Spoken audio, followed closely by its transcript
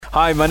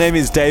Hi, my name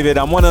is David.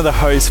 I'm one of the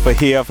hosts for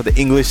the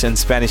English and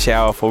Spanish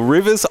Hour for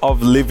Rivers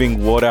of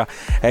Living Water.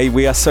 Hey,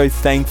 we are so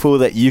thankful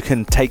that you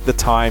can take the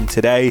time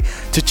today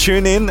to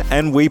tune in,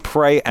 and we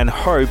pray and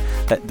hope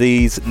that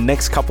these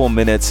next couple of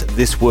minutes,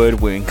 this word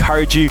will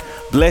encourage you,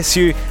 bless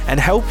you, and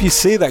help you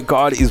see that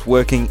God is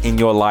working in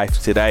your life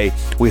today.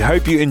 We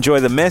hope you enjoy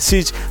the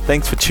message.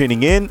 Thanks for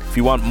tuning in. If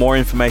you want more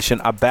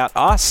information about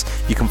us,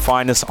 you can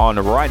find us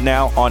right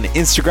now on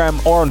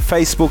Instagram or on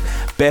Facebook,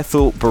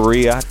 Bethel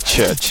Berea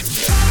Church.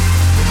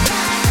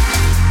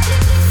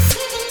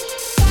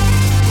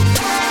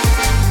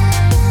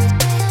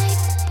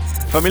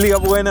 Familia,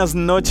 buenas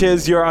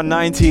noches. You're on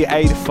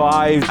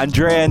 98.5.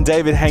 Andrea and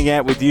David hang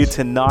out with you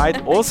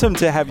tonight. Awesome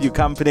to have you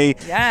company.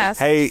 Yes.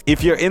 Hey,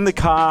 if you're in the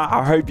car,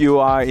 I hope you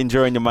are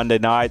enjoying your Monday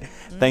night.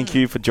 Thank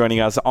you for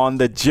joining us on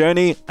the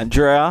journey.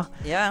 Andrea,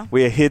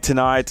 we are here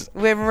tonight.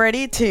 We're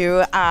ready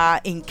to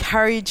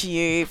encourage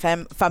you,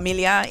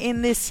 familia,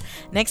 in this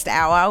next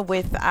hour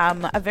with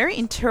a very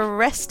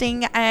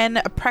interesting and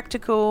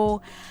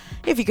practical,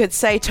 if you could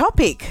say,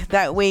 topic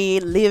that we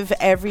live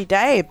every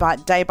day,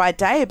 but day by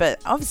day.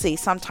 But obviously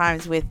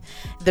sometimes with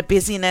the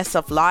busyness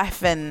of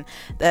life and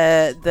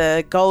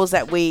the goals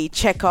that we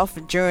check off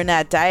during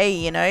our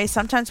day,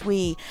 sometimes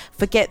we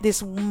forget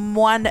this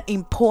one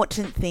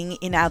important thing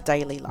in our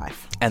daily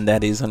life. And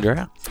that is,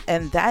 Andrea?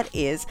 And that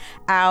is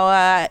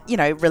our,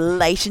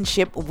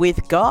 relationship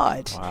with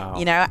God.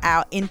 Wow.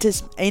 Our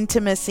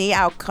intimacy,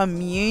 our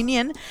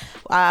communion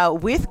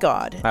with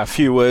God. A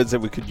few words that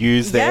we could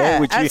use there.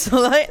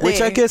 Absolutely.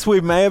 Which I guess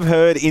we may have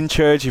heard in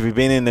church. If you've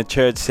been in a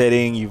church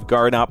setting, you've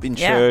grown up in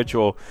church,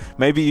 or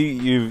maybe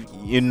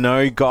you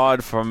know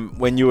God from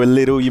when you were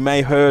little. You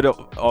may have heard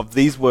of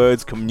these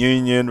words: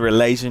 communion,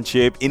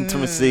 relationship,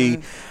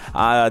 intimacy,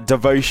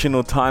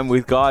 devotional time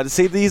with God.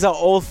 See, these are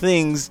all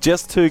things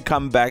just to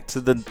come back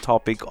to the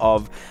topic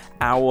of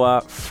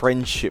our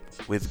friendship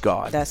with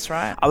God. That's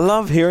right. I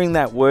love hearing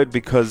that word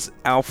because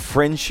our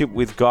friendship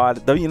with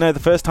God, the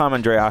first time,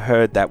 Andrea, I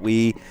heard that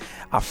we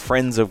are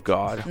friends of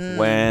God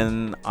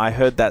when I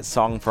heard that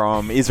song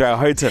from Israel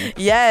Houghton.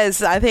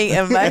 Yes, I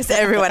think most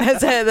everyone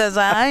has heard that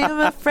song. I am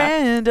a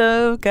friend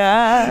of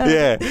God.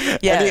 Yeah.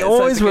 And it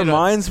always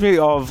reminds me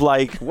of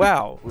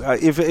wow,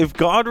 if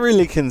God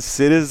really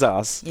considers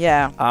us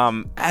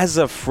as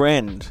a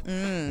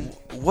friend,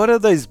 what are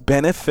those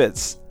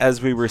benefits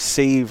as we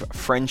receive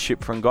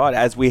friendship from God,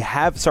 as we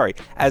have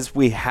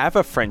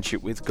a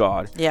friendship with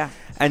God? Yeah.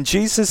 And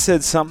Jesus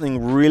said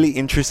something really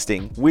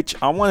interesting, which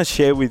I want to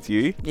share with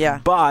you. Yeah.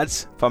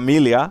 But,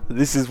 familia,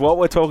 this is what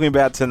we're talking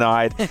about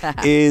tonight,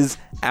 is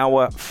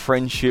our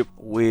friendship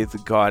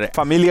with God.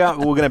 Familia,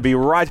 we're going to be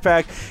right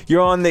back.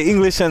 You're on the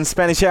English and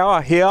Spanish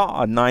Hour here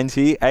on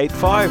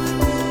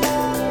 98.5.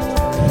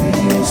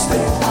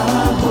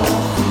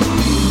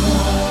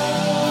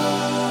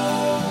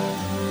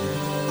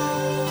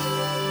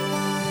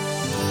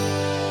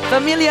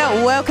 Familia,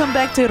 welcome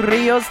back to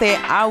Rios de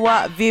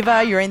Agua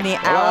Viva. You're in the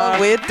hour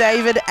with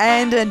David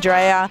and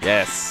Andrea.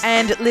 Yes.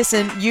 And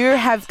listen, you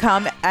have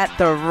come at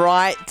the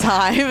right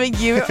time.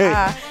 You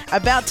are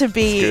about to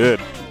be... Good.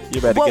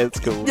 You're about to get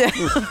school.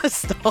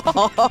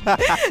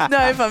 Stop.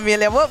 No,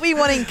 familia. What we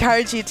want to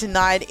encourage you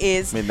tonight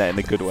is... I mean that in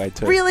a good way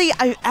too. Really,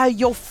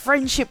 your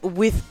friendship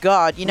with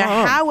God.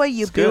 How are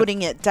you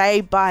building it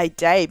day by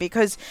day?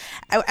 Because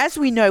as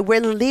we know,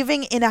 we're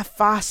living in a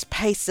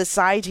fast-paced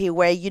society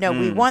where,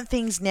 we want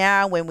things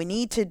now, when we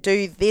need to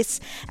do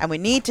this and we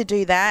need to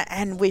do that.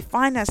 And we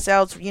find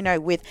ourselves,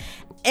 with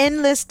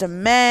endless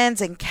demands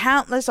and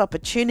countless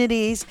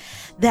opportunities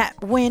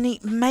that when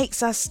it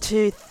makes us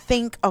to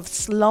think of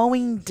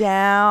slowing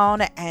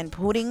down and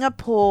putting a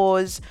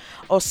pause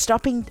or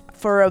stopping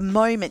for a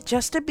moment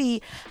just to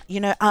be,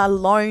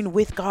 alone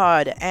with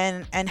God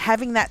and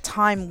having that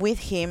time with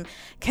Him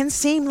can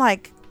seem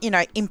like,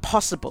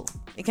 impossible.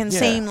 It can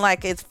seem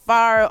like it's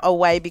far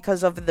away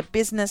because of the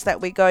business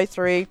that we go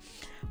through.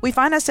 We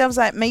find ourselves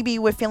that maybe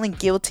we're feeling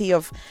guilty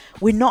of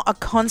we're not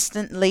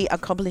constantly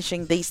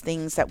accomplishing these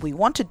things that we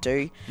want to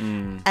do,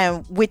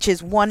 and which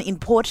is one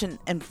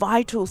important and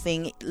vital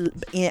thing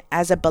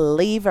as a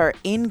believer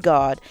in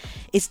God,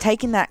 is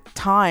taking that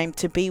time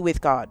to be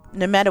with God.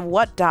 No matter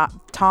what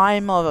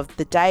time of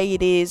the day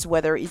it is,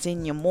 whether it's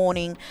in your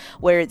morning,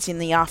 where it's in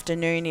the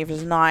afternoon, if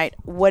it's night,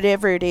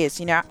 whatever it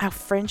is, our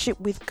friendship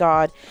with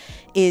God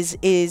is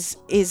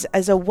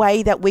as a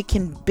way that we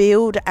can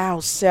build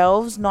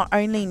ourselves, not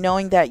only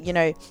knowing that,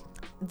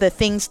 the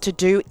things to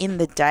do in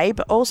the day,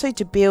 but also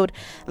to build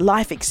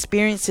life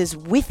experiences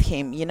with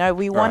Him.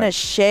 We want to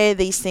share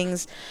these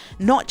things,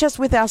 not just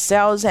with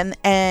ourselves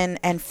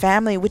and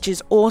family, which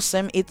is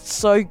awesome. It's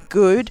so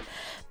good.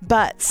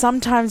 But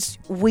sometimes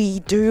we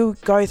do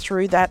go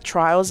through that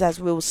trials, as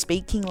we were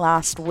speaking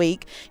last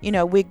week.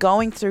 We're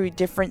going through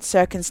different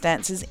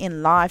circumstances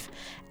in life,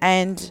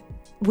 and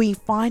we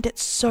find it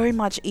so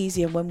much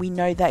easier when we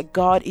know that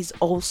God is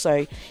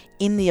also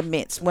in the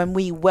midst, when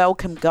we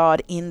welcome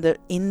God in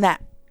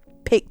that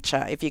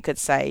picture, if you could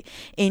say,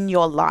 in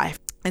your life.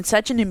 And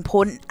such an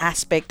important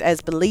aspect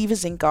as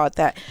believers in God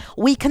that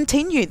we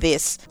continue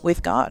this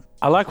with God.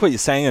 I like what you're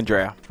saying,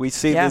 Andrea. We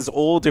see there's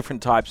all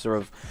different types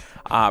of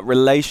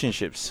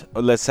relationships,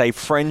 or let's say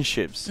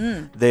friendships.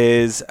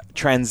 There's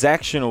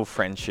transactional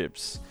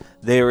friendships.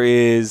 There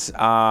is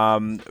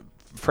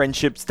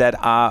friendships that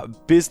are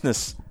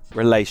business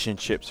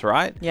relationships,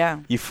 right? Yeah.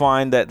 You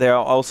find that there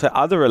are also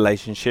other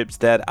relationships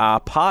that are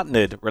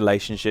partnered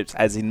relationships,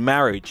 as in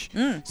marriage.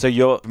 So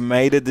you've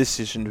made a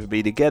decision to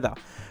be together.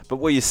 But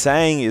what you're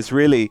saying is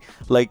really,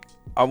 like,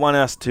 I want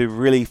us to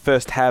really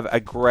first have a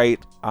great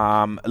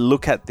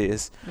look at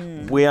this.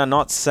 We are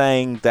not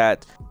saying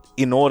that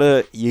in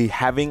order you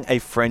having a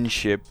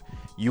friendship,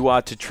 you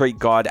are to treat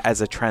God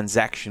as a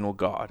transactional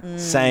God,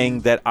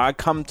 saying that I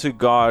come to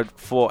God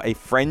for a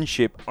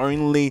friendship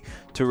only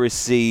to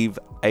receive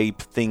a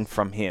thing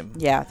from Him.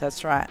 Yeah,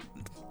 that's right.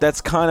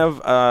 That's kind of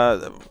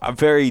a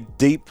very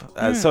deep,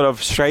 sort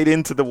of straight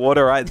into the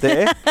water right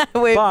there.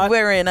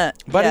 We're in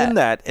it. But in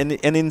that, and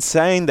in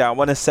saying that, I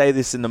want to say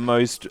this in the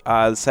most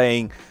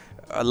loving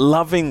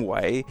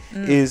way,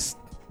 is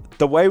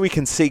the way we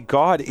can see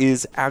God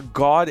is our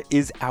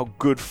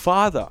good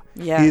Father.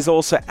 Yeah. He's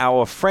also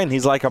our friend.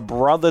 He's like a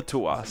brother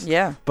to us.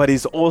 Yeah. But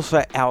He's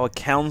also our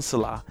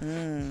counselor.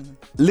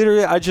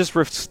 Literally, I just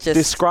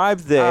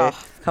described there. Oh,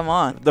 come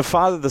on. The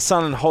Father, the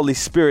Son, and Holy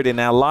Spirit in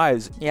our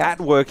lives, at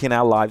work in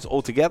our lives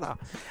all together.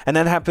 And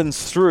that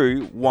happens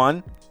through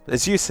one,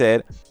 as you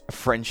said, a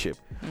friendship.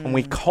 When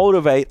we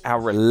cultivate our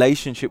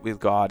relationship with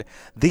God,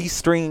 these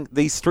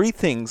three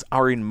things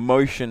are in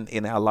motion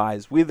in our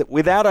lives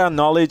without our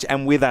knowledge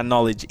and with our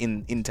knowledge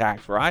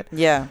intact, right?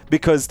 Yeah.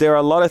 Because there are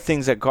a lot of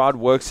things that God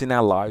works in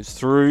our lives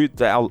through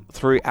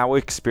our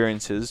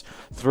experiences,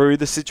 through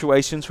the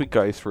situations we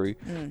go through.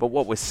 But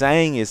what we're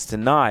saying is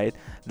tonight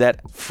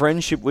that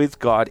friendship with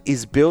God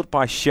is built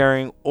by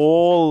sharing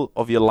all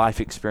of your life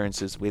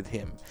experiences with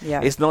Him. Yeah.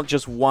 It's not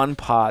just one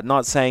part,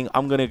 not saying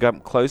I'm going to go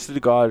closer to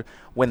God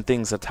when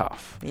things are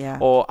tough. Yeah.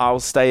 Or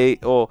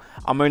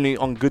I'm only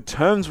on good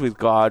terms with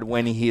God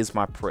when He hears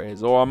my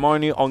prayers. Or I'm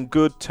only on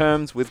good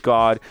terms with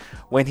God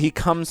when He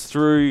comes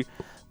through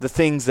the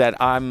things that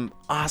I'm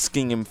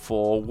asking Him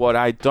for, what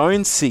I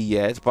don't see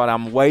yet, but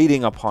I'm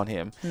waiting upon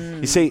Him.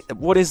 You see,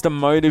 what is the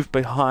motive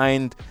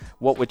behind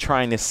what we're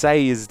trying to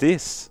say is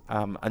this,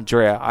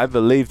 Andrea. I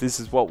believe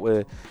this is what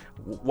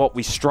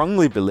we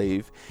strongly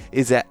believe,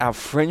 is that our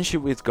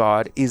friendship with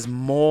God is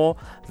more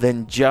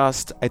than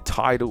just a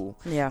title.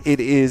 Yeah.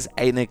 It is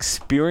an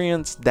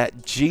experience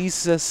that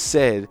Jesus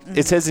said.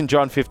 It says in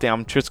John 15,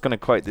 I'm just going to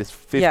quote this,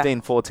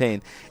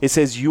 14. It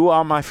says, "You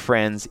are my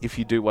friends if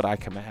you do what I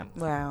command."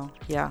 Wow.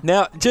 Yeah.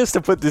 Now, just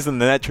to put this in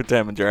the natural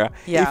term, Andrea,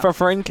 Yeah. if a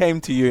friend came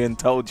to you and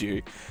told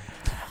you,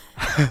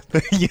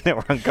 you know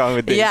where I'm going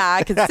with this. Yeah,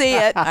 I can see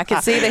it. I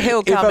can see the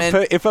hill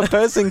coming. If a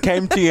person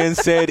came to you and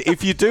said,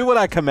 "If you do what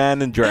I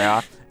command,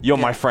 Andrea, you're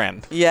my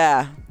friend."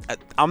 Yeah.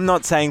 I'm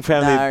not saying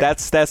family. No.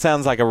 That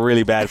sounds like a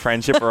really bad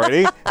friendship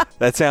already.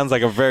 That sounds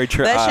like a very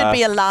true. There should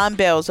be alarm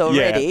bells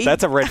already. Yeah,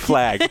 that's a red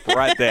flag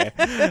right there.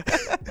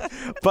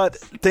 But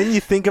then you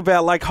think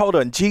about, like, hold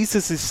on,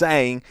 Jesus is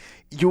saying,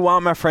 "You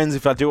are my friends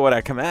if I do what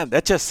I command."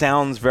 That just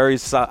sounds very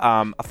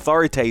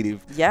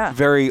authoritative. Yeah.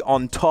 Very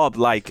on top,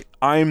 like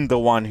I'm the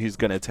one who's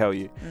going to tell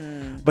you.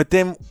 But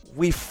then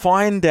we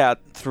find out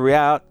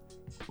throughout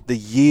the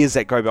years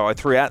that go by,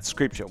 throughout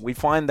Scripture, we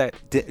find that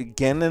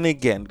again and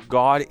again,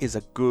 God is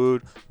a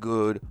good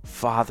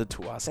Father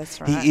to us.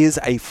 That's right. He is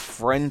a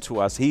friend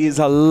to us. He is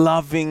a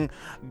loving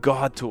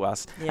God to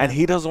us. Yeah. And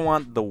He doesn't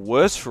want the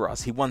worst for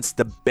us. He wants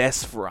the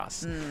best for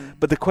us.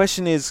 But the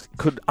question is,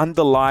 could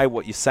underlie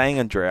what you're saying,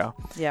 Andrea,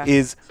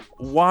 is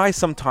why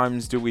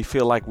sometimes do we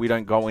feel like we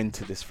don't go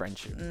into this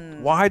friendship?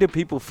 Why do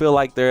people feel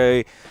like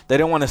they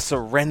don't want to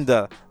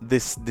surrender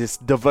this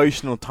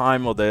devotional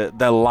time or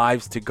their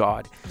lives to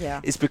God? Yeah.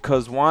 It's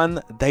because,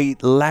 one, they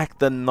lack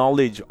the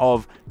knowledge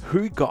of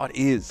who God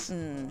is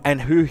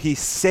and who He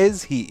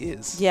says He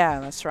is. Yeah,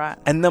 that's right.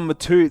 And number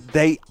two,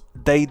 they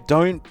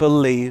don't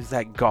believe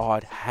that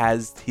God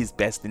has His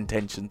best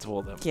intentions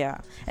for them. Yeah.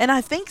 And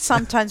I think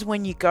sometimes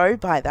when you go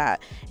by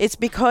that, it's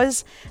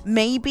because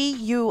maybe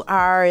you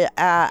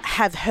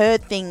have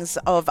heard things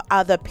of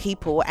other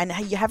people and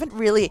you haven't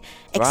really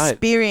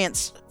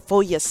experienced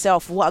for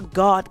yourself what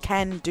God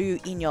can do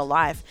in your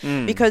life.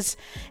 Because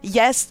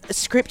yes,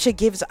 Scripture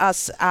gives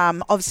us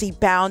obviously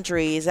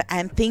boundaries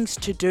and things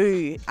to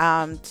do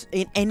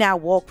in our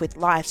walk with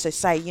life. So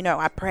say,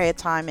 our prayer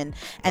time and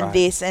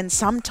this, and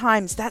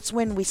sometimes that's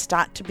when we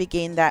start to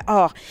begin that,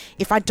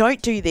 if I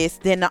don't do this,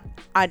 then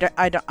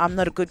I'm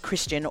not a good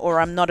Christian, or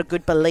I'm not a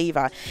good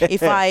believer.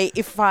 If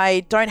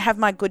I don't have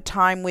my good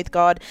time with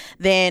God,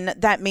 then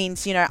that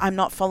means, I'm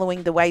not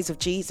following the ways of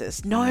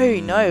Jesus.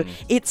 No,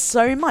 it's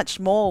so much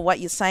more more what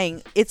you're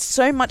saying. It's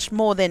so much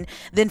more than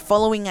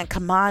following a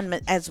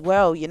commandment as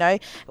well.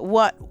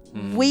 What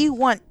we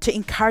want to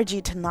encourage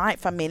you tonight,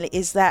 family,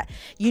 is that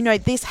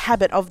this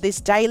habit of this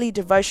daily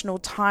devotional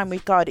time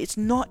with God, it's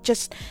not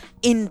just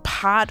in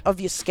part of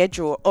your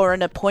schedule or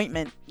an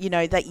appointment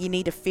that you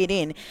need to fit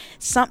in.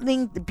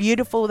 Something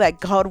beautiful that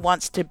God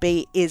wants to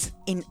be is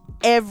in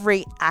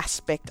every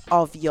aspect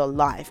of your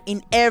life,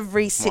 in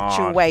every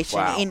situation,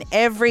 in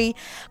every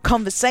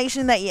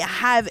conversation that you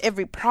have,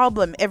 every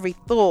problem, every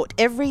thought,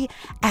 every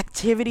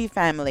activity,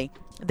 family,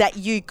 that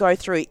you go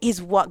through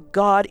is what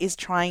God is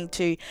trying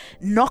to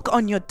knock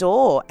on your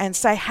door and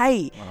say,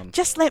 hey,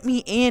 just let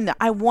me in.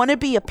 I want to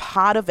be a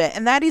part of it.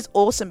 And that is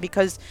awesome,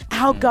 because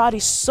our God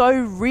is so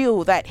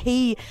real that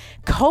he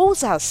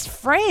calls us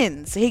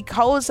friends. He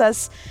calls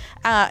us,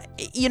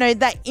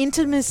 that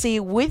intimacy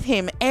with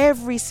him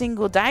every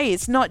single day.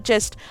 It's not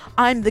just,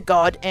 I'm the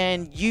God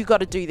and you got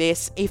to do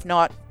this. If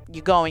not,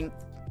 you're going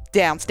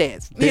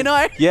downstairs,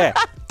 Yeah.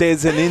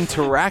 There's an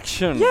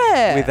interaction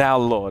with our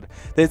Lord.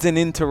 There's an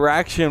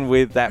interaction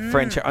with that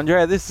friendship.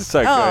 Andrea, this is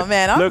so good. Oh,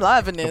 man, I'm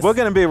loving this. We're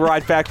going to be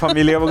right back,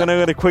 familia. We're going to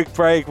go to a quick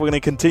break. We're going to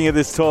continue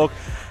this talk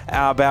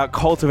about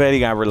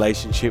cultivating our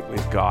relationship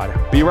with God.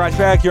 Be right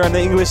back. You're on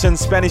the English and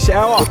Spanish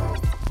Hour.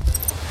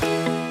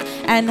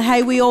 And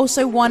hey, we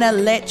also want to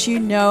let you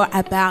know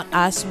about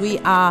us. We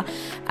are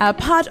a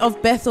part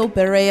of Bethel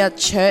Berea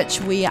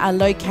Church. We are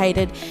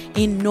located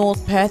in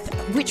North Perth,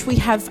 which we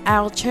have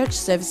our church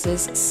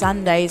services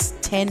Sundays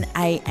 10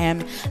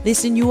 a.m.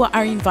 Listen, you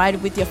are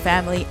invited with your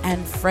family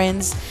and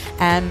friends.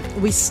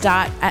 We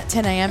start at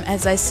 10 a.m.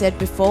 as I said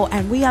before,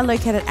 and we are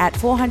located at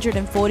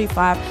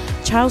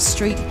 445 Charles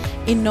Street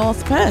in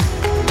North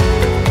Perth.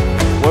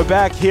 We're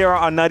back here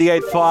on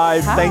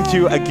 98.5. Thank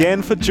you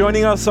again for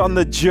joining us on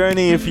the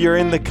journey. If you're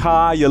in the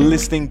car, you're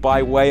listening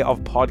by way of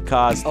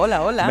podcast.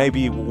 Hola.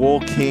 Maybe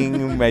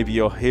walking, maybe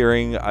you're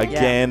hearing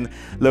again.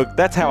 Yeah. Look,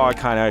 that's how I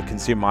kind of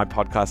consume my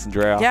podcast,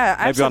 Andrea. Yeah,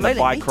 absolutely. Maybe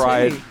on the bike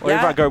ride, or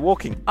if I go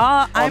walking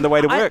on the way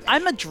to work.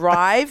 I'm a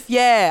drive.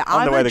 Yeah,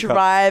 I'm a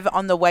drive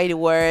on the way to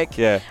work.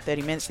 Yeah.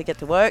 30 minutes to get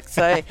to work.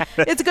 So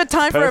it's a good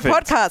time for a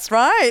podcast,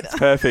 right? It's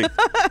perfect.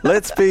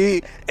 Let's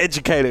be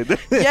educated.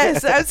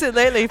 Yes,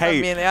 absolutely,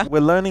 familia.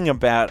 We're learning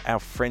about our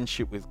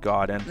friendship with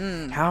God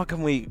and how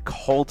can we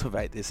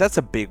cultivate this. That's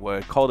a big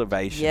word,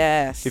 cultivation.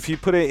 Yes. If you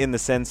put it in the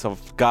sense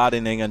of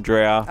gardening,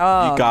 Andrea,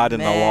 you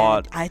garden a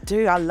lot. I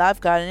do. I love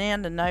gardening.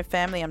 And no,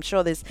 family, I'm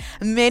sure there's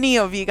many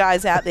of you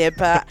guys out there,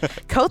 but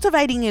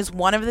cultivating is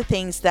one of the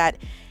things that,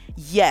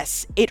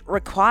 yes, it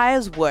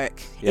requires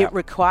work. Yep. It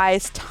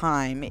requires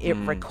time. It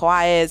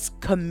requires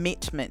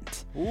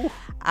commitment. Ooh,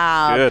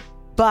 good.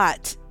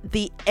 But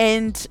the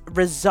end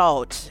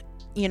result,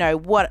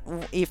 what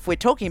if we're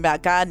talking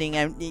about gardening,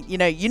 and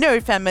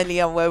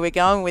familiar where we're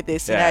going with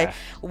this.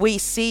 We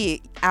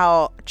see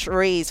our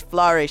trees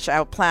flourish,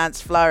 our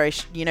plants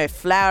flourish,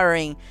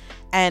 flowering,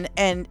 and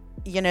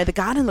the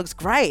garden looks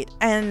great.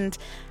 And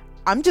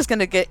I'm just going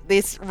to get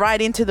this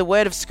right into the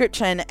word of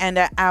scripture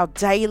and our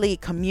daily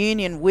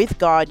communion with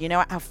God,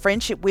 our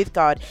friendship with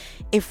God.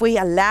 If we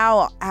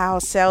allow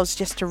ourselves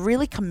just to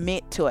really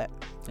commit to it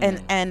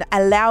and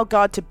allow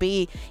God to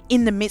be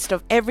in the midst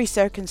of every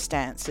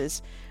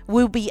circumstances,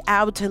 we'll be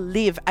able to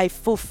live a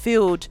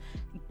fulfilled,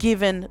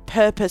 given,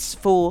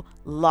 purposeful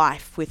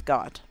life with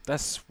God.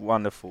 That's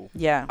wonderful.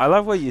 Yeah. I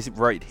love what you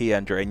wrote here,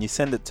 Andrea, and you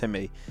send it to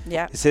me.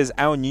 Yeah. It says,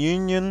 our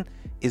union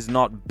is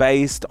not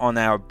based on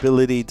our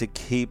ability to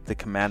keep the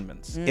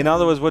commandments. In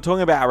other words, we're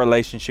talking about our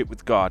relationship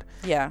with God.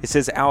 Yeah. It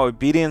says our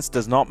obedience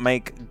does not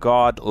make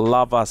God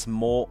love us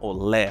more or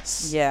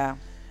less. Yeah.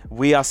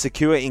 We are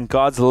secure in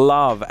God's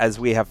love as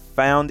we have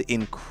found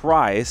in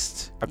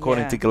Christ,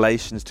 according to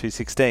Galatians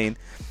 2:16.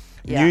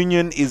 Yeah.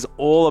 Union is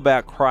all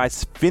about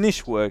Christ's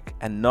finished work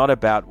and not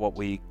about what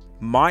we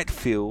might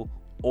feel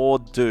or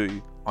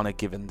do on a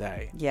given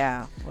day.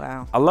 Yeah,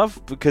 wow. I love,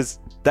 because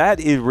that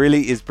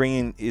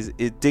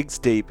it digs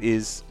deep,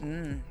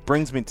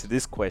 brings me to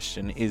this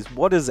question, is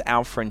what does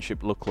our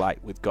friendship look like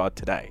with God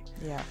today?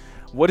 Yeah.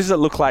 What does it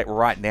look like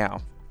right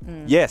now?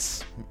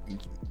 Yes,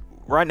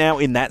 right now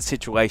in that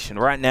situation,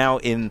 right now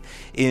in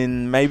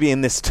maybe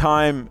in this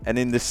time and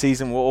in this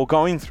season we're all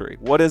going through.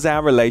 What does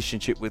our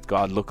relationship with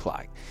God look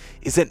like?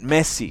 Is it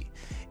messy?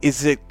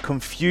 Is it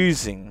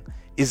confusing?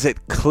 Is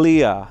it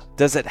clear?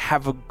 Does it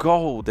have a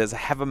goal? Does it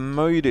have a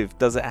motive?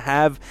 Does it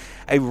have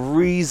a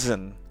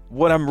reason?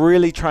 What I'm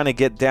really trying to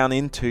get down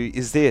into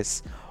is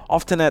this.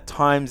 Often at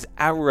times,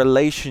 our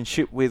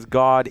relationship with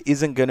God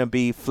isn't going to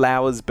be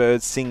flowers,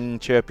 birds singing,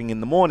 chirping in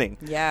the morning.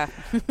 Yeah.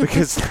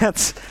 Because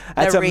that's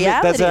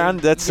reality.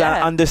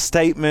 An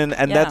understatement,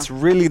 and that's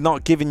really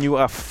not giving you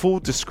a full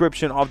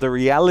description of the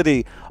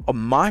reality of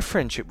my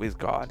friendship with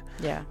God.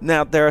 Yeah.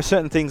 Now, there are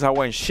certain things I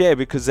won't share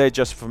because they're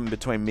just from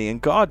between me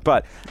and God,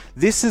 but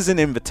this is an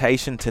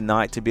invitation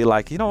tonight to be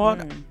like, you know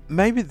what?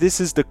 Maybe this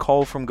is the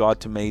call from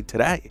God to me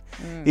today,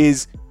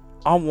 is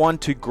I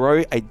want to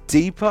grow a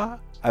deeper,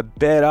 a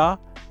better,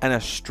 and a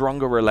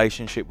stronger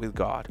relationship with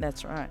God.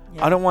 That's right.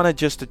 Yeah. I don't want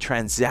just a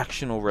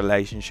transactional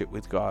relationship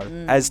with God,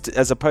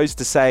 as opposed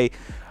to say,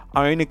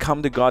 I only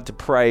come to God to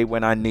pray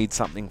when I need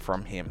something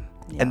from Him.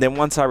 Yeah. And then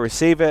once I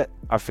receive it,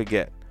 I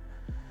forget.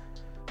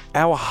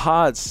 Our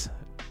hearts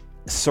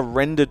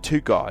surrender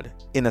to God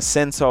in a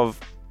sense of,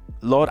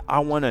 Lord, I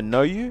want to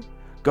know you.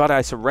 God,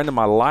 I surrender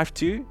my life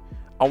to you.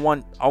 I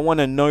want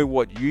to know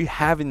what you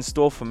have in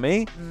store for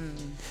me.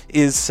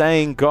 Is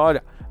saying,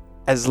 God,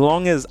 as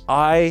long as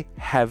I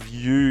have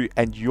you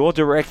and your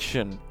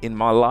direction in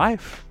my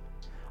life,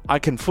 I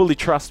can fully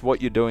trust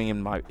what you're doing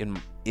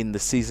in the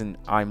season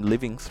I'm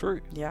living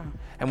through. Yeah.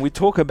 And we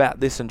talk about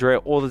this, Andrea,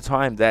 all the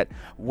time, that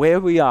where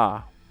we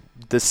are,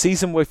 the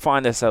season we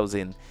find ourselves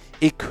in,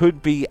 it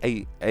could be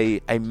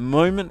a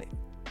moment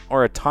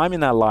or a time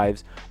in our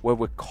lives where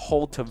we're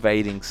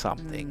cultivating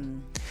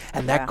something.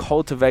 And that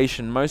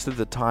cultivation most of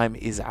the time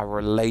is our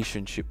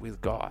relationship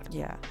with God.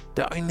 Yeah.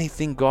 The only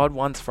thing God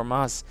wants from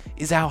us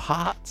is our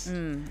hearts.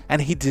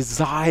 And He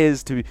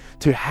desires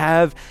to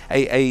have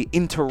a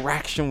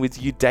interaction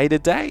with you day to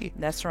day.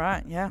 That's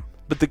right. Yeah.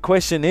 But the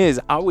question is,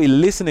 are we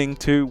listening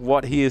to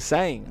what He is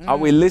saying? Are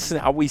we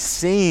listening? Are we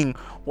seeing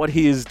what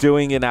He is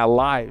doing in our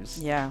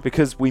lives? Yeah.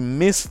 Because we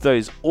miss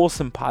those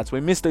awesome parts.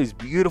 We miss those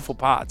beautiful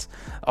parts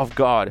of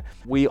God.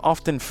 We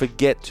often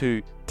forget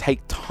to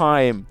take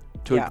time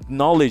to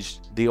acknowledge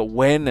the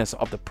awareness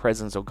of the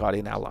presence of God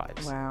in our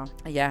lives. Wow.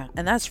 Yeah.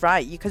 And that's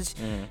right. Because,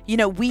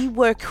 we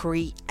were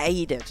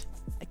created.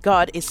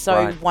 God is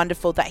so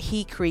wonderful that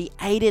He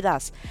created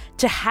us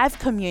to have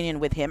communion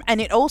with Him.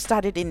 And it all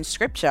started in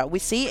Scripture. We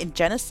see in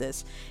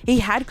Genesis, He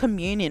had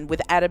communion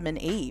with Adam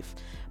and Eve.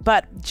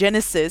 But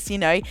Genesis,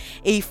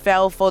 Eve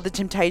fell for the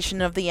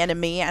temptation of the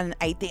enemy and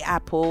ate the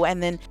apple.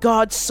 And then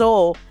God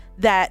saw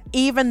that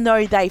even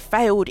though they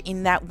failed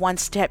in that one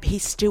step, He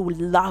still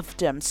loved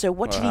them. So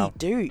what did He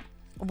do?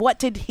 What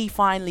did He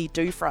finally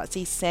do for us?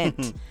 He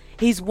sent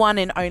His one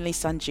and only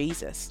Son,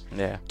 Jesus,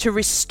 to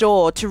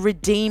restore, to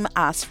redeem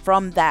us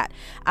from that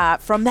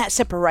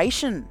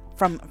separation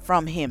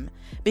from Him.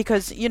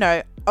 Because,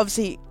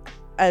 obviously,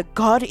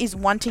 God is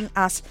wanting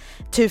us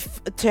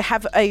to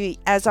have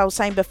as I was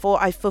saying before,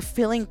 a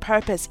fulfilling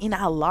purpose in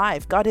our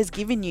life. God has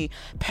given you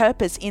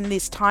purpose in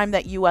this time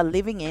that you are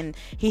living in.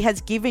 He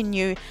has given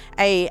you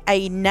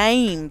a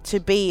name to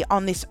be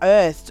on this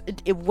earth,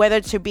 whether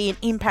to be an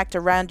impact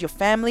around your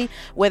family,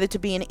 whether to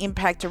be an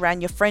impact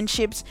around your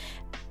friendships.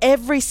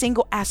 Every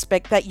single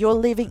aspect that you're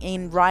living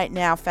in right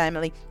now,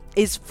 family,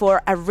 is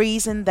for a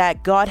reason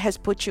that God has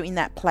put you in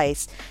that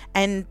place.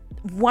 And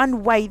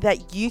one way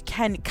that you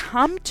can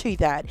come to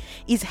that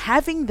is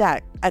having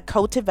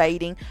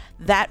cultivating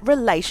that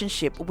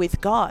relationship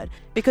with God,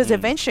 because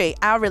eventually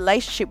our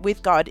relationship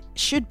with God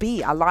should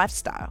be a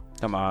lifestyle.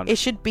 Come on. It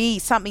should be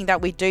something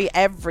that we do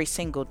every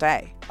single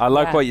day. I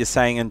like what you're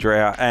saying,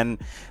 Andrea. And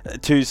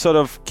to sort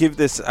of give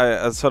this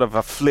a sort of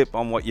a flip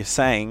on what you're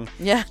saying,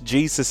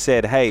 Jesus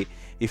said, hey,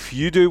 if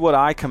you do what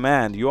I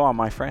command, you are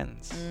my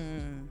friends.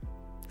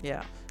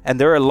 Yeah. And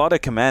there are a lot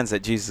of commands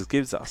that Jesus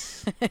gives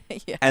us.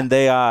 And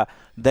they are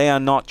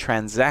not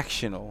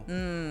transactional.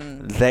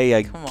 They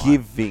are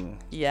giving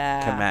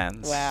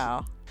commands.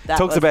 Wow.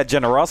 Talks about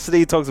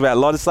generosity, talks about a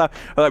lot of stuff.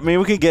 I mean,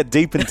 we can get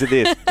deep into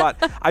this, but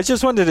I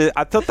just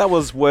I thought that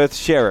was worth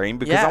sharing,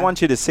 because I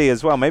want you to see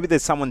as well. Maybe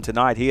there's someone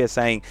tonight here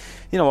saying,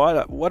 you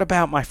know what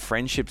about my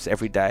friendships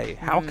every day?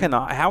 How can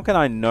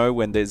I know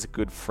when there's a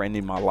good friend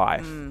in my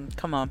life?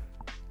 Come on.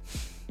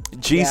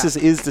 Jesus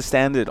is the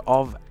standard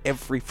of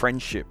every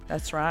friendship.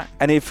 That's right.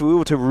 And if we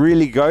were to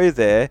really go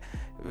there,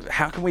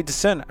 how can we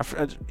discern?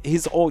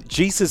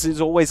 Jesus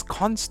is always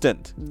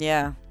constant.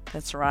 Yeah,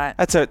 that's right.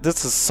 That's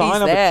a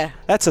sign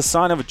that's a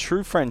sign of a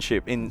true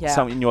friendship in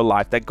your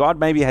life that God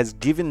maybe has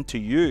given to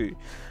you.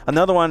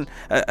 Another one,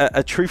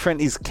 a true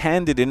friend is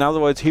candid. In other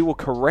words, He will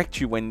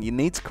correct you when you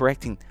need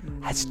correcting.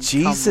 That's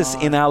Jesus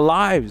in our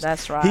lives.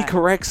 That's right. He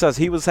corrects us.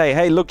 He will say,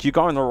 hey, look, you're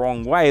going the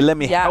wrong way. Let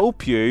me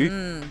help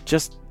you.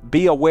 Just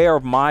be aware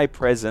of my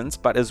presence,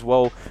 but as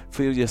well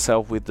fill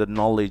yourself with the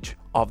knowledge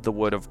of the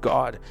Word of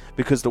God,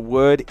 because the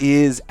Word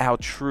is our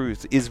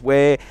truth, is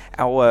where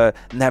our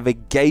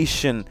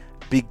navigation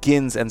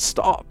begins and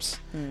stops.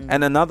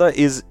 And another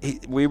is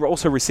we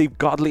also receive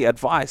godly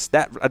advice.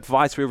 That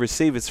advice we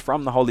receive is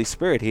from the Holy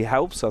Spirit. He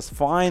helps us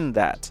find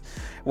that.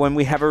 When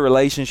we have a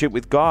relationship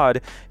with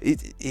God,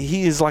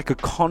 He is like a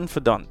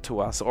confidant to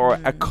us, or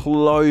a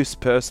close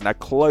person, a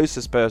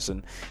closest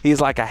person. He is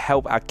like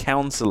a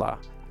counselor.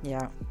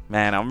 Yeah.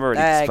 Man, I'm already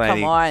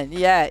explaining. Come on.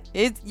 Yeah.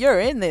 You're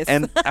in this.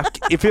 And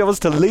if I was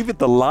to leave it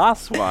the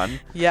last one,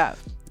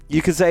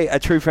 you could say a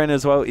true friend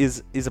as well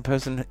is a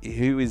person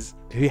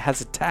who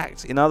has a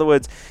tact. In other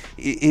words,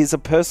 is a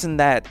person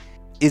that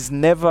is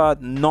never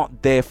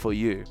not there for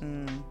you.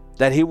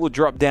 That He will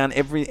drop down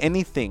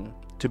anything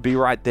to be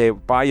right there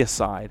by your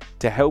side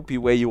to help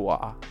you where you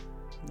are.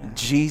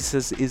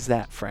 Jesus is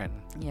that friend.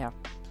 Yeah.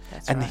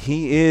 That's and right.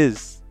 He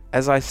is,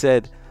 as I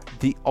said,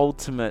 the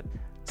ultimate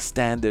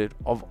standard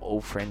of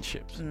all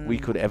friendships we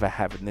could ever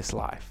have in this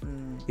life.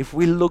 If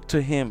we look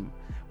to Him,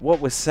 what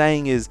we're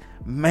saying is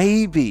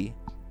maybe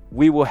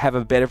we will have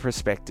a better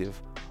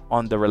perspective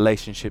on the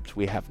relationships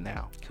we have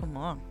now. Come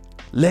on.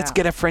 Let's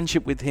get a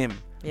friendship with Him.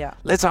 Yeah.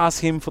 Let's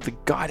ask him for the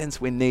guidance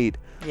we need.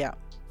 Yeah.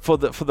 For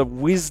the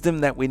wisdom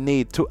that we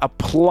need to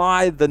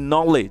apply the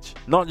knowledge,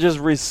 not just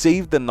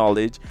receive the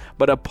knowledge,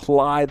 but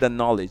apply the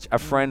knowledge. A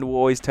friend will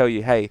always tell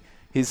you, hey,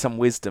 here's some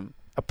wisdom.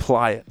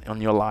 Apply it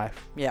on your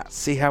life. Yeah.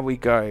 See how we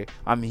go.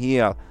 I'm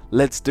here.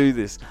 Let's do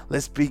this.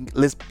 Let's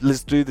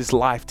do this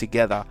life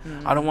together.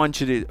 I don't want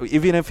you to,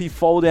 even if you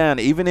fall down,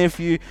 even if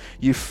you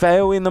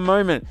fail in the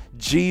moment,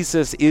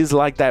 Jesus is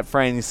like that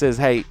friend. He says,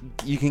 hey,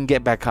 you can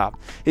get back up.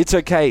 It's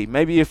okay.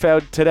 Maybe you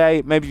failed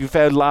today. Maybe you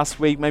failed last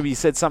week. Maybe you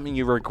said something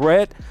you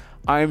regret.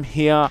 I'm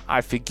here.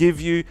 I forgive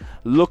you.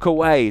 Look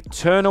away.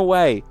 Turn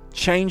away.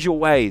 Change your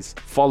ways.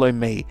 Follow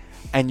me.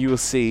 And you will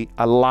see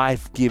a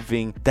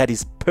life-giving that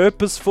is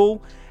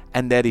purposeful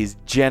and that is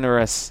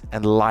generous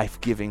and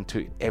life-giving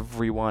to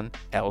everyone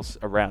else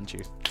around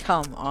you.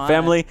 Come on.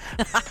 Family,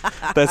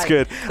 that's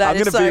good. I'm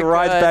going to be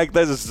right back.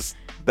 That's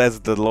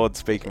the Lord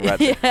speaking right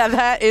there. Yeah,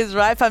 that is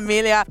right,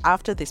 familia.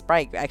 After this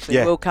break, actually,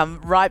 we'll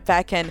come right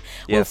back and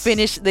we'll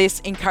finish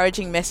this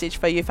encouraging message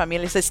for you,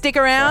 familia. So stick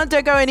around.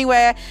 Don't go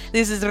anywhere.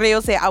 This is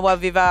Rios de Agua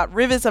Viva,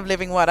 Rivers of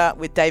Living Water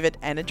with David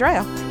and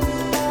Andrea.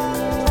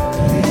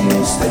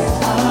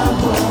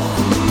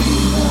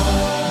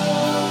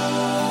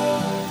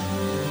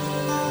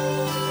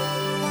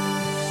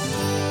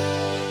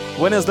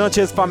 Buenas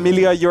noches,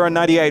 familia. You're on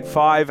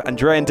 98.5.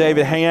 Andrea and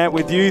David hang out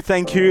with you.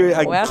 Thank you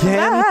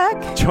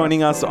again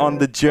joining us on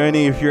the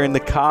journey. If you're in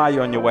the car,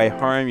 you're on your way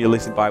home, you're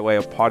listening by way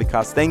of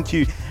podcast. Thank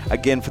you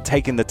again for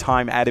taking the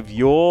time out of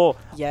your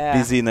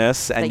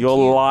busyness and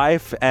your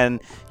life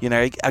and,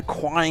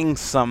 acquiring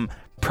some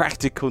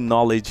practical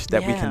knowledge that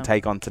we can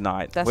take on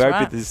tonight. We hope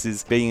that this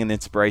is being an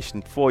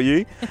inspiration for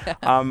you.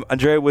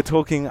 Andrea, we're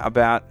talking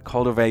about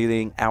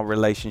cultivating our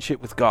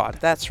relationship with God.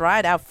 That's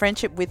right. Our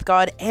friendship with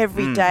God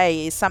every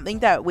day is something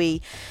that we're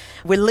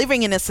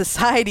living in a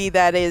society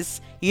that is,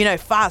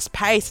 fast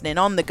paced and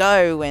on the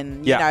go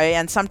and,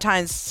 and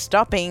sometimes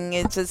stopping,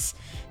 it just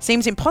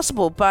seems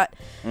impossible. But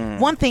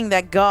one thing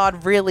that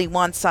God really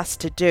wants us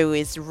to do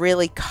is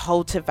really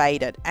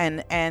cultivate it.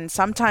 And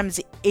sometimes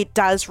it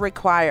does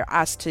require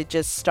us to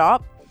just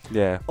stop.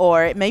 Yeah.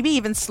 Or maybe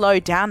even slow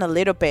down a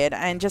little bit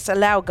and just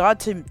allow God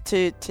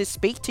to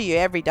speak to you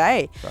every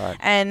day. Right.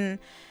 And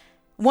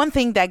one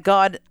thing that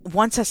God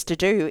wants us to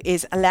do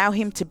is allow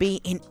him to be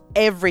in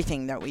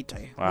everything that we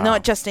do. Wow.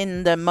 Not just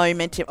in the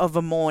moment of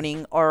a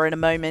morning or in a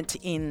moment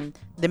in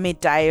the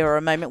midday or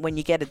a moment when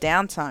you get a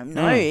downtime.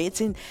 No,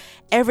 it's in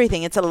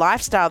everything. It's a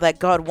lifestyle that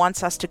God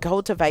wants us to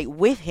cultivate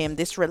with him,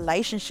 this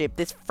relationship,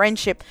 this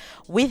friendship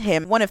with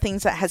him. One of the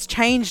things that has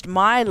changed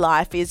my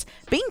life is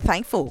being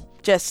thankful,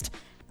 just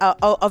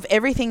of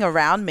everything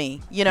around me,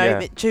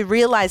 to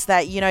realize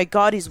that,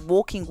 God is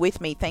walking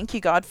with me. Thank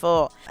you, God,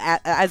 for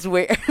as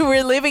we're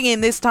living in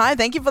this time.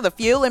 Thank you for the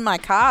fuel in my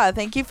car.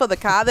 Thank you for the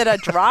car that I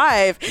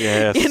drive.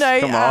 Yes,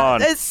 come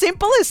on. The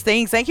simplest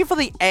things. Thank you for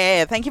the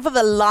air. Thank you for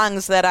the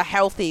lungs that are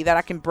healthy, that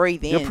I can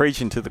breathe in. You're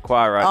preaching to the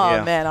choir right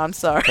here. Oh, man, I'm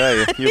sorry.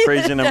 Hey, you're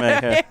preaching to me.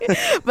 Yeah.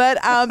 But,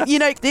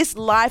 this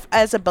life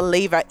as a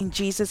believer in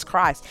Jesus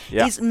Christ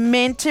is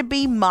meant to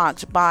be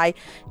marked by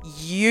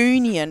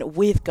union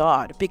with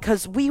God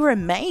because we were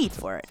made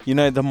for it.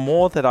 The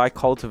more that I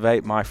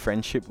cultivate my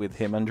friendship with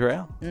him,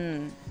 Andrea,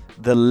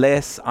 the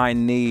less I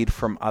need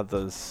from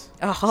others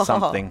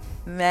something.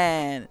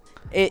 Man,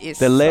 it is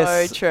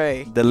so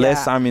true. The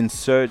less I'm in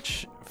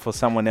search for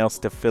someone else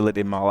to fill it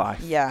in my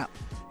life. Yeah.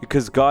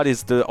 Because God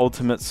is the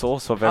ultimate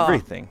source of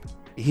everything.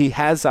 He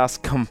has us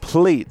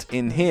complete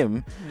in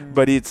him,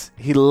 but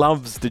he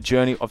loves the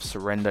journey of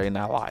surrender in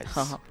our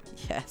lives.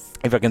 Yes.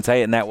 If I can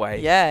say it in that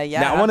way. Yeah.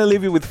 Now, I want to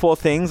leave you with 4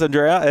 things,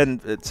 Andrea.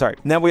 And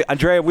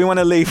Andrea, we want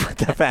to leave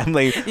the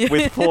family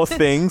with 4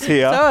 things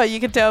here. Sure, you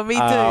can tell me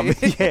too.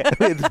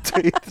 With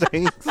 2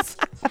 things.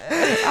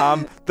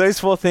 Those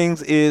 4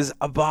 things is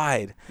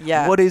abide.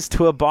 Yeah. What is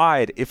to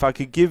abide? If I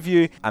could give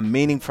you a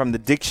meaning from the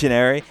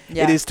dictionary,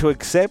 it is to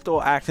accept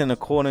or act in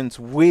accordance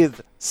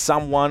with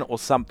someone or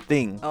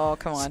something. Oh,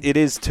 come on. It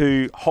is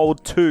to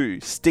hold to,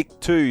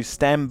 stick to,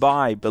 stand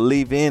by,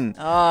 believe in,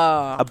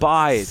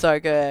 abide. So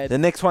good. The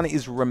next one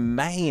is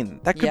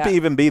remain. That could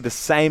even be the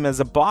same as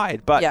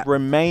abide, but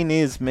remain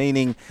is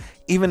meaning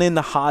even in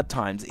the hard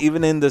times,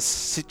 even in the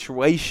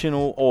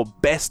situational or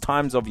best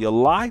times of your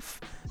life,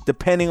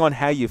 depending on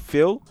how you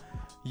feel,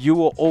 you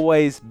will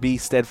always be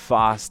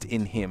steadfast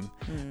in him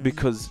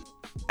because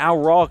our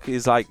rock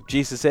is like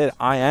Jesus said,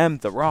 I am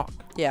the rock.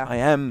 Yeah. I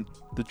am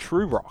the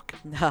true rock.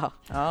 No.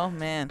 Oh,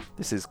 man.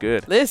 This is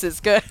good.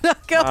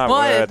 Come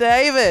on,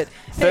 David.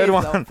 Third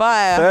one. On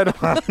fire. Third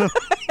one.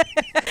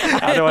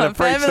 I don't want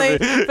to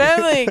preach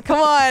family, come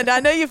on. I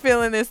know you're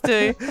feeling this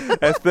too.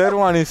 A third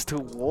one is to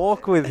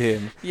walk with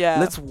him. Yeah.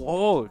 Let's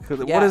walk. Yeah.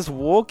 What does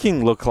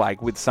walking look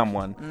like with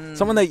someone?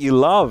 Someone that you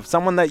love,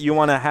 someone that you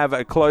want to have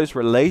a close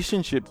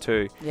relationship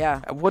to.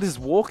 Yeah. What does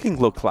walking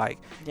look like?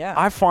 Yeah.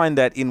 I find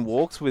that in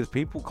walks with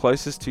people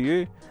closest to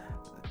you,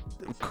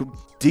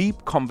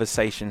 deep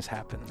conversations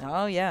happen.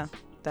 Oh, yeah.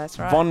 That's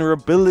right.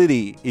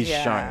 Vulnerability is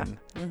shown.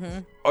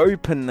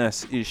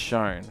 Openness is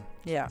shown.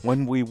 Yeah.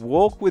 When we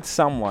walk with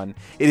someone,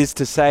 it is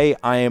to say,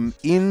 I am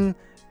in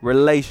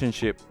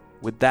relationship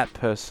with that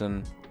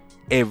person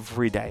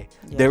every day.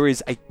 Yeah. There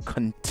is a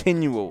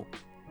continual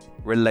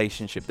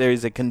relationship. There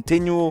is a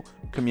continual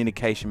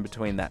communication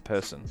between that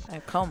person. Oh,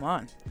 come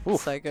on.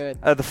 Oof. So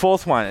good. The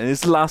fourth one, and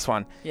it's the last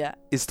one, Yeah.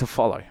 is to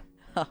follow.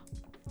 Huh.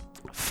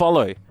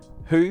 Follow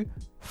who?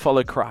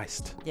 Follow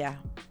Christ. Yeah.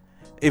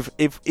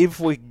 If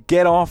we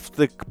get off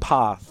the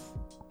path,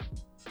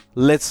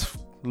 let's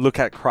look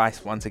at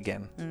Christ once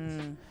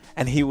again.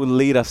 And he will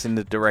lead us in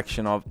the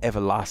direction of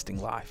everlasting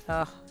life.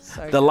 Oh,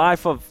 so The good.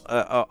 life of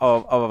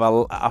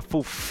a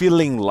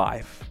fulfilling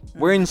life.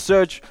 We're in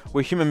search,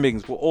 we're human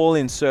beings, we're all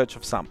in search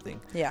of something.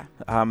 Yeah.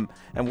 And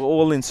we're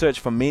all in search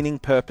for meaning,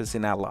 purpose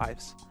in our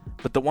lives.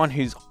 But the one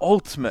who's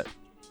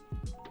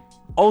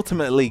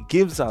ultimately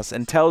gives us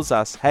and tells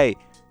us, hey,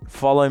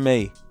 follow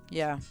me.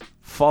 Yeah.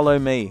 Follow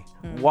me.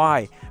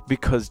 Why?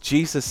 Because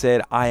Jesus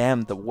said, I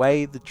am the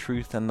way, the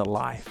truth, and the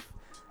life.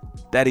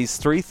 That is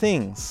three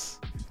things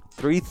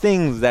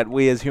that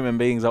we as human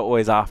beings are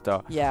always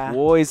after. Yeah. We're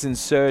always in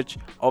search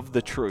of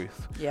the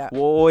truth. Yeah. We're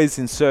always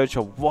in search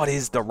of what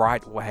is the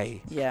right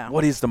way. Yeah.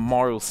 What is the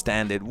moral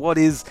standard? What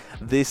is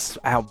this,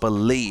 our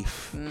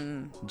belief?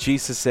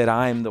 Jesus said,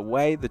 I am the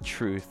way, the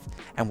truth,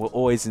 and we're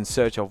always in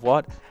search of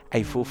what?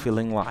 A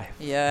fulfilling life.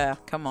 Yeah.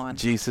 Come on.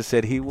 Jesus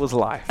said he was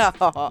life.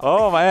 Oh,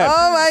 Oh man. my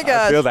I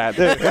gosh. feel that.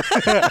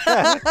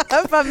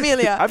 Dude.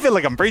 Familiar. I feel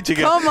like I'm preaching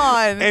it. Come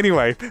on.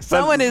 Anyway.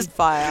 Someone is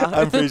fire.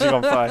 I'm preaching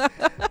on fire.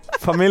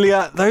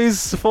 Familia,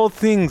 those four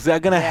things are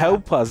going to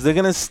help us. They're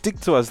going to stick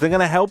to us. They're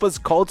going to help us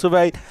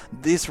cultivate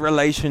this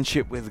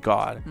relationship with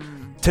God.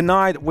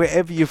 Tonight,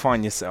 wherever you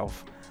find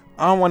yourself,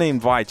 I want to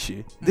invite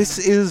you. This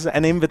is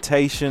an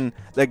invitation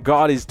that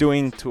God is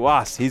doing to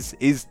us.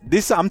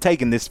 I'm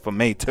taking this for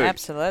me too.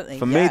 Absolutely.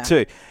 For me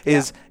too.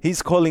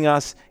 He's calling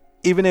us,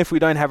 even if we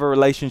don't have a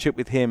relationship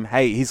with him,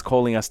 hey, he's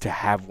calling us to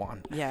have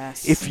one.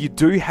 Yes. If you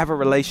do have a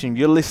relation,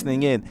 you're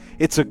listening in,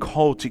 it's a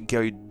call to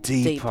go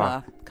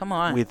deeper. Come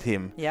on. With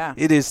him. Yeah.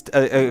 It is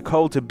a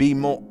call to be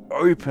more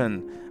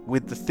open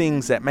with the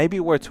things that maybe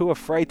we're too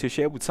afraid to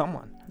share with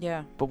someone.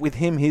 Yeah. But with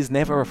him, he's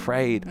never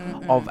afraid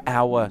of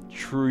our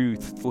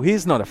truth. Well,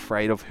 he's not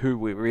afraid of who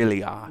we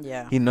really are.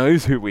 Yeah. He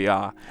knows who we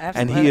are.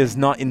 And he Absolutely. is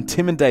not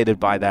intimidated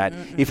by that.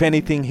 If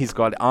anything, he's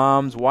got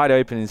arms wide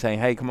open and saying,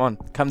 hey, come on,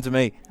 come to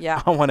me.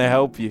 Yeah. I want to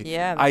help you.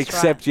 Yeah, I that's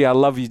accept you. I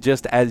love you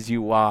just as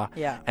you are.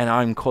 Yeah. And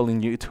I'm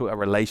calling you to a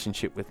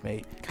relationship with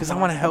me because I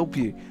want to help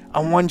you. I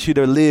want you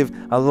to live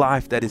a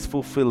life that is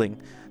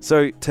fulfilling.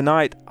 So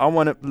tonight,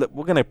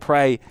 we're going to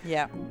pray.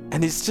 Yeah.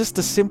 And it's just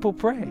a simple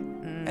prayer.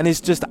 And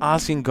it's just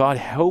asking God,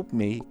 help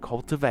me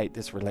cultivate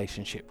this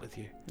relationship with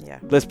you. Yeah.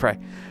 Let's pray.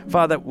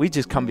 Father, we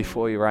just come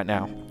before you right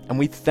now. And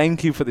we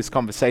thank you for this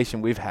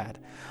conversation we've had.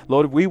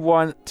 Lord, we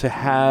want to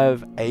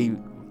have a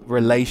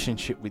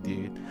relationship with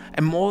you.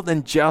 And more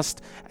than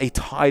just a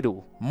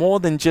title,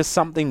 more than just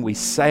something we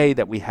say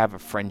that we have a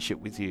friendship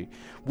with you.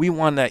 We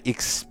want to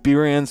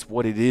experience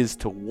what it is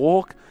to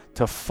walk,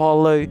 to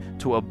follow,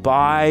 to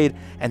abide,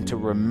 and to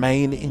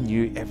remain in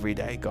you every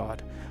day,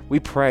 God. We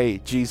pray,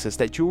 Jesus,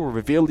 that you will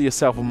reveal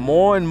yourself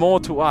more and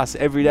more to us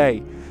every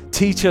day.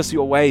 Teach us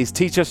your ways,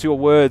 teach us your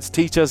words,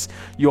 teach us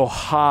your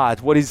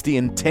heart. What is the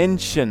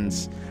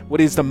intentions? What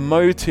is the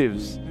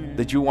motives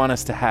that you want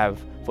us to have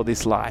for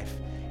this life?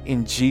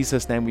 In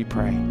Jesus' name we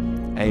pray.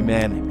 Amen.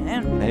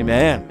 Amen.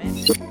 Amen.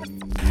 Amen.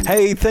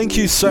 Hey, thank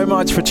you so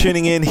much for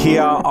tuning in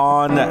here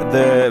on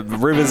the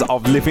Rivers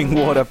of Living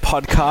Water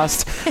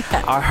podcast.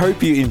 I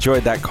hope you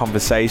enjoyed that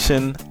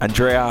conversation,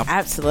 Andrea.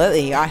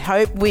 Absolutely. I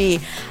hope we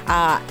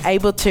are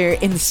able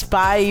to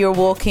inspire your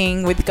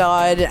walking with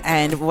God,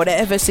 and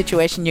whatever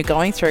situation you're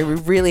going through, we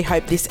really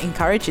hope this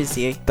encourages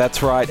you.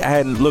 That's right.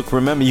 And look,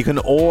 remember, you can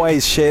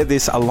always share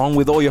this along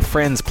with all your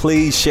friends.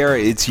 Please share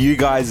it. It's you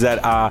guys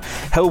that are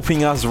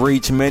helping us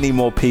reach many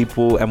more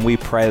people, and we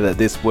pray that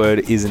this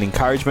word is an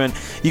encouragement.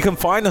 You can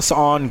find us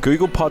on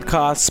Google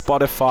Podcasts,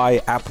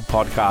 Spotify, Apple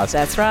Podcasts.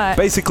 That's right.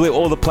 Basically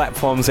all the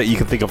platforms that you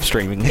can think of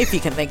streaming. If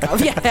you can think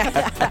of.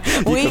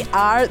 Yeah. We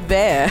are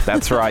there.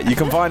 That's right. You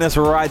can find us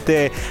right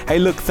there. Hey,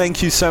 look,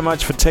 thank you so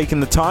much for taking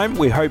the time.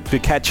 We hope to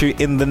catch you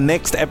in the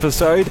next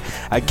episode.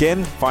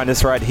 Again, find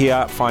us right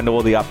here, find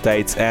all the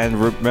updates,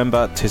 and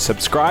remember to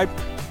subscribe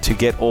to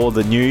get all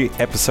the new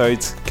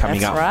episodes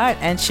coming up. That's right.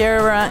 And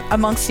share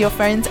amongst your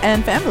friends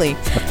and family.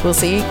 We'll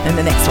see you in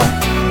the next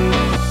one.